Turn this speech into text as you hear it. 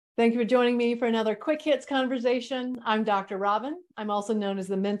Thank you for joining me for another Quick Hits conversation. I'm Dr. Robin. I'm also known as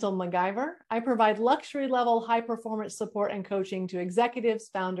the Mental MacGyver. I provide luxury level high performance support and coaching to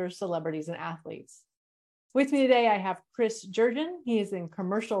executives, founders, celebrities, and athletes. With me today, I have Chris Jurgen. He is in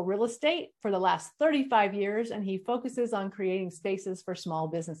commercial real estate for the last 35 years, and he focuses on creating spaces for small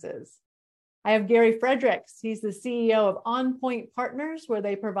businesses. I have Gary Fredericks. He's the CEO of On Point Partners, where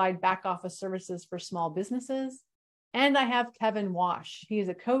they provide back office services for small businesses. And I have Kevin Wash. He is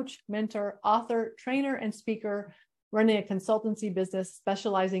a coach, mentor, author, trainer, and speaker, running a consultancy business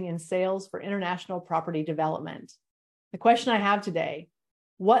specializing in sales for international property development. The question I have today,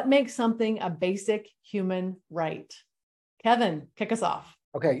 what makes something a basic human right? Kevin, kick us off.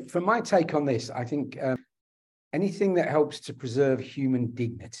 Okay, from my take on this, I think anything that helps to preserve human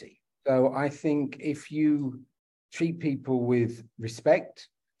dignity. So I think if you treat people with respect,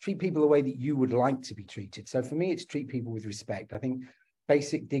 treat people the way that you would like to be treated. So for me, it's treat people with respect. I think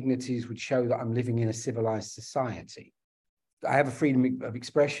basic dignities would show that I'm living in a civilized society. I have a freedom of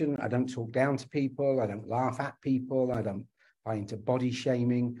expression. I don't talk down to people. I don't laugh at people. I don't buy into body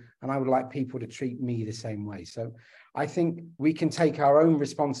shaming. And I would like people to treat me the same way. So I think we can take our own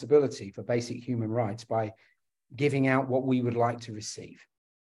responsibility for basic human rights by giving out what we would like to receive.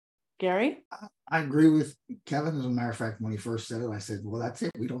 Gary? I agree with Kevin. As a matter of fact, when he first said it, I said, well, that's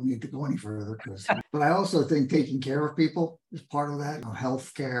it. We don't need to go any further. But I also think taking care of people is part of that,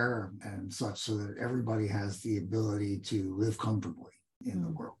 health care and such, so that everybody has the ability to live comfortably in the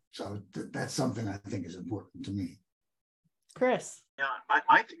world. So that's something I think is important to me. Chris? Yeah,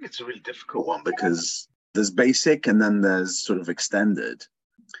 I think it's a really difficult one because there's basic and then there's sort of extended.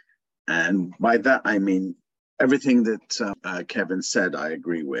 And by that, I mean, everything that Kevin said, I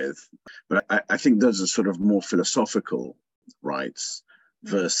agree with, but I think those are sort of more philosophical rights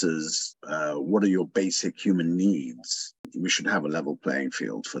versus what are your basic human needs. We should have a level playing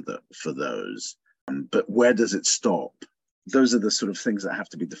field for those. But where does it stop? Those are the sort of things that have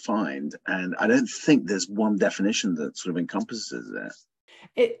to be defined. And I don't think there's one definition that sort of encompasses that.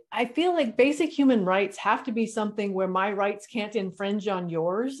 I feel like basic human rights have to be something where my rights can't infringe on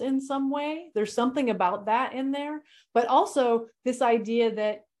yours in some way. There's something about that in there, but also this idea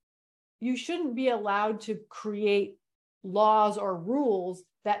that you shouldn't be allowed to create laws or rules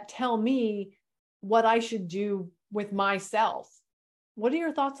that tell me what I should do with myself. What are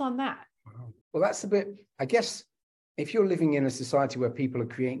your thoughts on that? Well, that's a bit, I guess, if you're living in a society where people are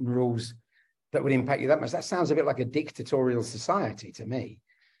creating rules that would impact you that much, that sounds a bit like a dictatorial society to me,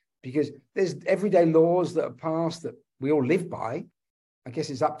 because there's everyday laws that are passed that we all live by. I guess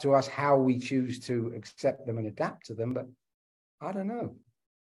it's up to us how we choose to accept them and adapt to them, but I don't know.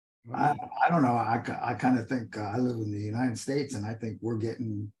 I don't know. I kind of think I live in the United States, and I think we're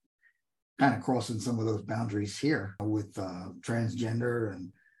getting kind of crossing some of those boundaries here with transgender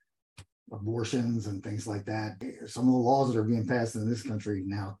and abortions and things like that. Some of the laws that are being passed in this country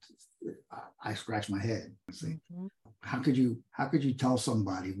now, I scratch my head. Mm-hmm. How could you tell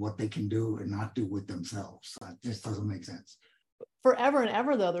somebody what they can do and not do with themselves? It just doesn't make sense. Forever and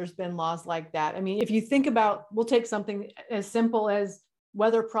ever, though, there's been laws like that. I mean, if you think about, we'll take something as simple as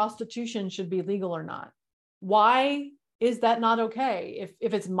whether prostitution should be legal or not. Why is that not okay?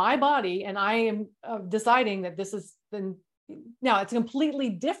 If it's my body and I am deciding that this is, then now it's completely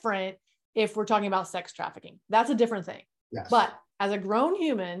different if we're talking about sex trafficking. That's a different thing. Yes. But as a grown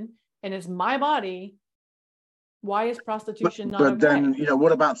human, and it's my body, why is prostitution not okay? But then,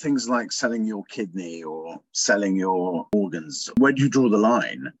 what about things like selling your kidney or selling your organs? Where do you draw the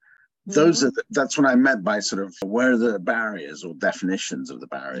line? Those are that's what I meant by sort of where are the barriers or definitions of the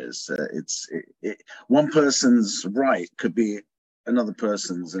barriers. One person's right could be another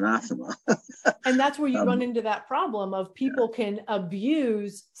person's anathema. And that's where you run into that problem of people can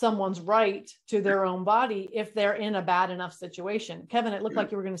abuse someone's right to their own body if they're in a bad enough situation. Kevin, it looked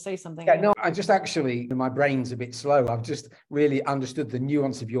like you were going to say something. Yeah, no, I just actually, my brain's a bit slow. I've just really understood the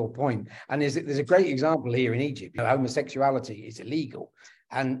nuance of your point. And there's a great example here in Egypt. Homosexuality is illegal.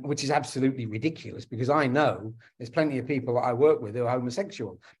 And which is absolutely ridiculous, because I know there's plenty of people that I work with who are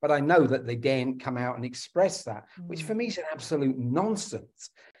homosexual, but I know that they daren't come out and express that, which for me is an absolute nonsense.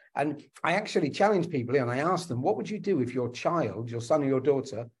 And I actually challenge people here and I ask them, what would you do if your child, your son or your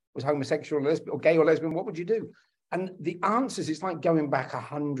daughter, was homosexual or lesbian or gay or lesbian? What would you do? And the answers, it's like going back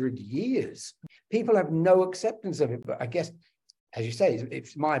 100 years. People have no acceptance of it, but I guess, as you say,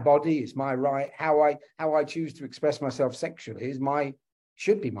 it's my body, it's my right. How I choose to express myself sexually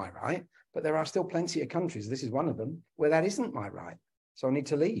should be my right, but there are still plenty of countries, this is one of them, where that isn't my right. So I need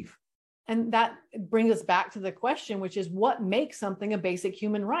to leave. And that brings us back to the question, which is what makes something a basic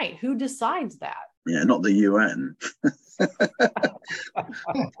human right? Who decides that? Yeah, not the UN.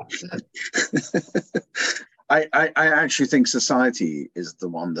 I actually think society is the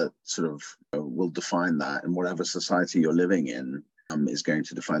one that sort of will define that, and whatever society you're living in is going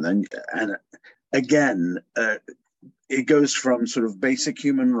to define that. And again, it goes from sort of basic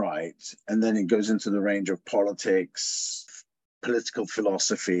human rights, and then it goes into the range of politics, political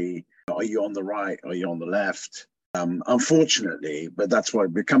philosophy. Are you on the right? Are you on the left? Unfortunately, but that's why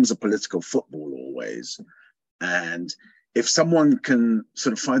it becomes a political football always. And if someone can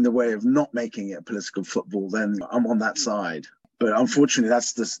sort of find a way of not making it a political football, then I'm on that side. But unfortunately,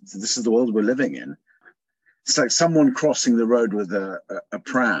 this is the world we're living in. It's like someone crossing the road with a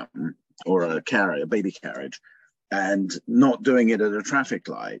pram or a baby carriage, and not doing it at a traffic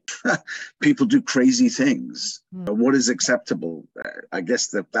light. People do crazy things. What is acceptable? I guess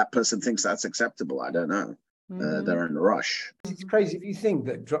that person thinks that's acceptable. I don't know. They're in a rush. It's crazy if you think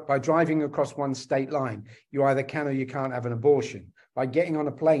that by driving across one state line, you either can or you can't have an abortion. By getting on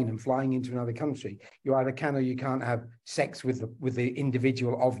a plane and flying into another country, you either can or you can't have sex with the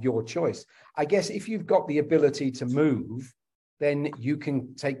individual of your choice. I guess if you've got the ability to move, then you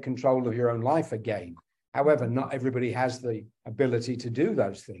can take control of your own life again. However, not everybody has the ability to do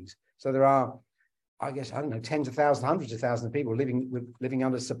those things. So there are, I guess, I don't know, tens of thousands, hundreds of thousands of people living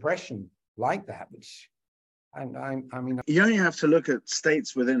under suppression like that, which I mean, you only have to look at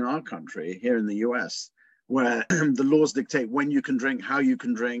states within our country here in the US, where the laws dictate when you can drink, how you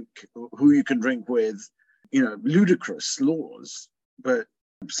can drink, who you can drink with, ludicrous laws. But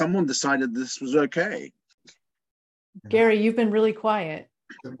someone decided this was okay. Gary, you've been really quiet,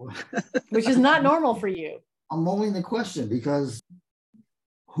 which is not normal for you. I'm mulling the question because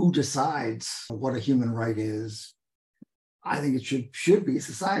who decides what a human right is? I think it should be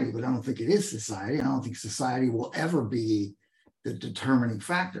society, but I don't think it is society. I don't think society will ever be the determining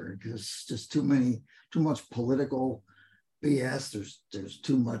factor because it's just too much political BS. There's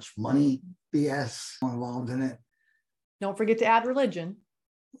too much money BS involved in it. Don't forget to add religion.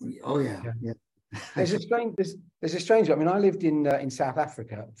 Oh yeah. There's a strange. I mean, I lived in South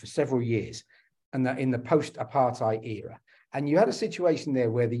Africa for several years, and in the post-apartheid era, and you had a situation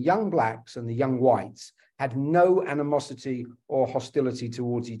there where the young blacks and the young whites had no animosity or hostility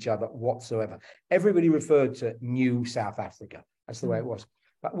towards each other whatsoever. Everybody referred to New South Africa. That's the way it was.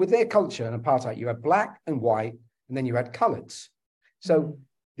 But with their culture and apartheid, you had black and white, and then you had coloureds. So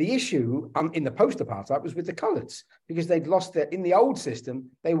the issue in the post-apartheid was with the coloureds, because they'd lost in the old system,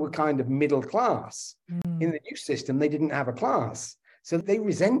 they were kind of middle class. In the new system, they didn't have a class. So they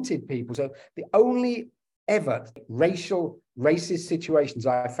resented people. So the only ever racist situations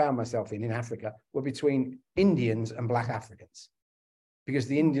I found myself in Africa were between Indians and black Africans, because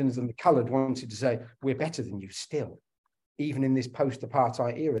the Indians and the coloured wanted to say, we're better than you still. Even in this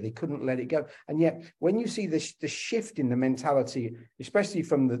post-apartheid era, they couldn't let it go. And yet, when you see the shift in the mentality, especially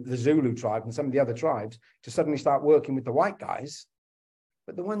from the Zulu tribe and some of the other tribes, to suddenly start working with the white guys,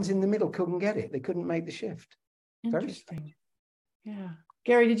 but the ones in the middle couldn't get it. They couldn't make the shift. Interesting. Yeah.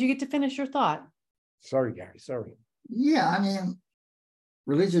 Gary, did you get to finish your thought? Sorry, Gary. Sorry. Yeah, I mean,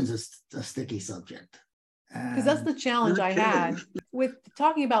 religion's a sticky subject. Because that's the challenge I had with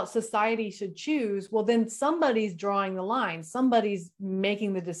talking about society should choose. Well, then somebody's drawing the line. Somebody's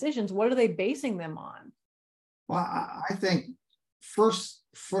making the decisions. What are they basing them on? Well, I think first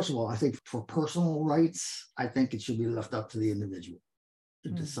of all, I think for personal rights, I think it should be left up to the individual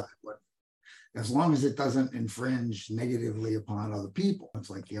to decide what, as long as it doesn't infringe negatively upon other people. It's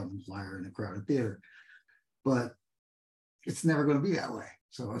like yelling flyer in a crowded theater, but it's never going to be that way.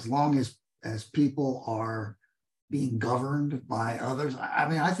 So as long as people are being governed by others, I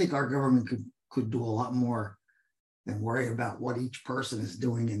mean, I think our government could do a lot more than worry about what each person is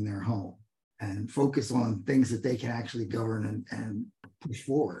doing in their home, and focus on things that they can actually govern and push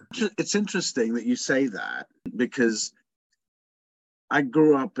forward. It's interesting that you say that, because I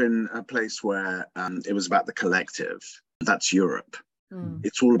grew up in a place where it was about the collective. That's Europe.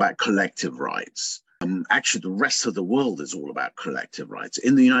 It's all about collective rights. Actually, the rest of the world is all about collective rights.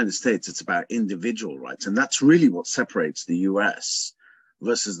 In the United States, it's about individual rights. And that's really what separates the US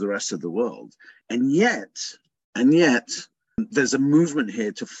versus the rest of the world. And yet, there's a movement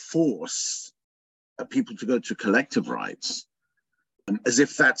here to force people to go to collective rights, as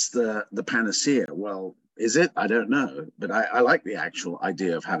if that's the panacea. Well, is it? I don't know. But I like the actual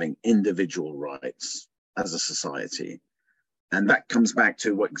idea of having individual rights as a society. And that comes back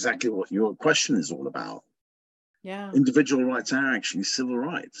to exactly what your question is all about. Yeah. Individual rights are actually civil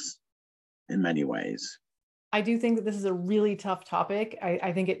rights in many ways. I do think that this is a really tough topic.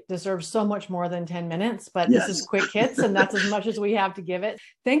 I think it deserves so much more than 10 minutes, but Yes. this is quick hits and that's as much as we have to give it.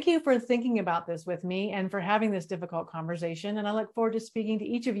 Thank you for thinking about this with me and for having this difficult conversation. And I look forward to speaking to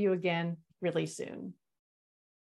each of you again really soon.